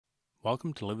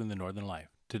Welcome to Living the Northern Life.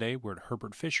 Today we're at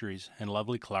Herbert Fisheries in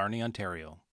lovely Killarney,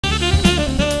 Ontario.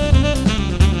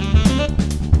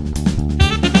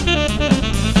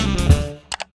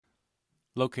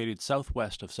 Located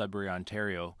southwest of Sudbury,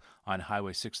 Ontario on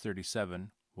Highway 637,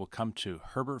 we'll come to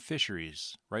Herbert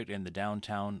Fisheries right in the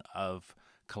downtown of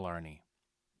Killarney.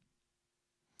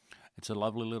 It's a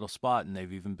lovely little spot, and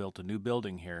they've even built a new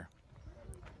building here.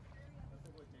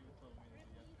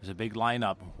 There's a big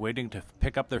lineup waiting to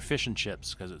pick up their fish and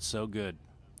chips because it's so good.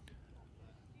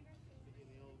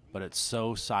 But it's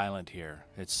so silent here.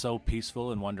 It's so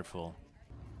peaceful and wonderful.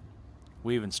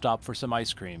 We even stopped for some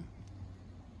ice cream.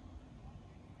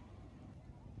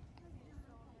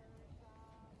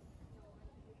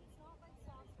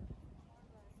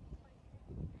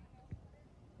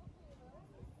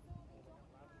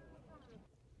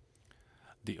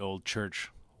 The old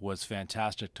church was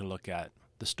fantastic to look at.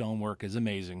 The stonework is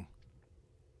amazing.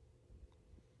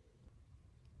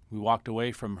 We walked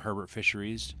away from Herbert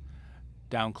Fisheries,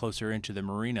 down closer into the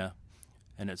marina,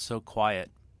 and it's so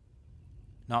quiet.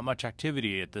 Not much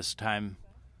activity at this time.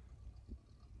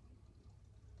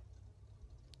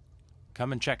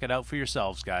 Come and check it out for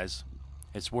yourselves, guys.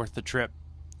 It's worth the trip.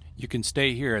 You can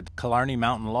stay here at the Killarney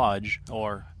Mountain Lodge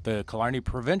or the Killarney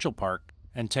Provincial Park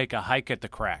and take a hike at the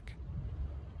Crack.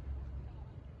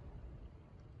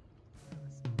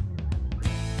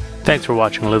 Thanks for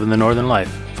watching Living the Northern Life.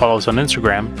 Follow us on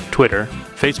Instagram, Twitter,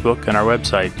 Facebook, and our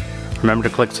website. Remember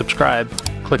to click subscribe,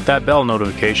 click that bell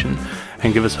notification,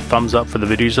 and give us a thumbs up for the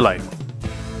videos you like.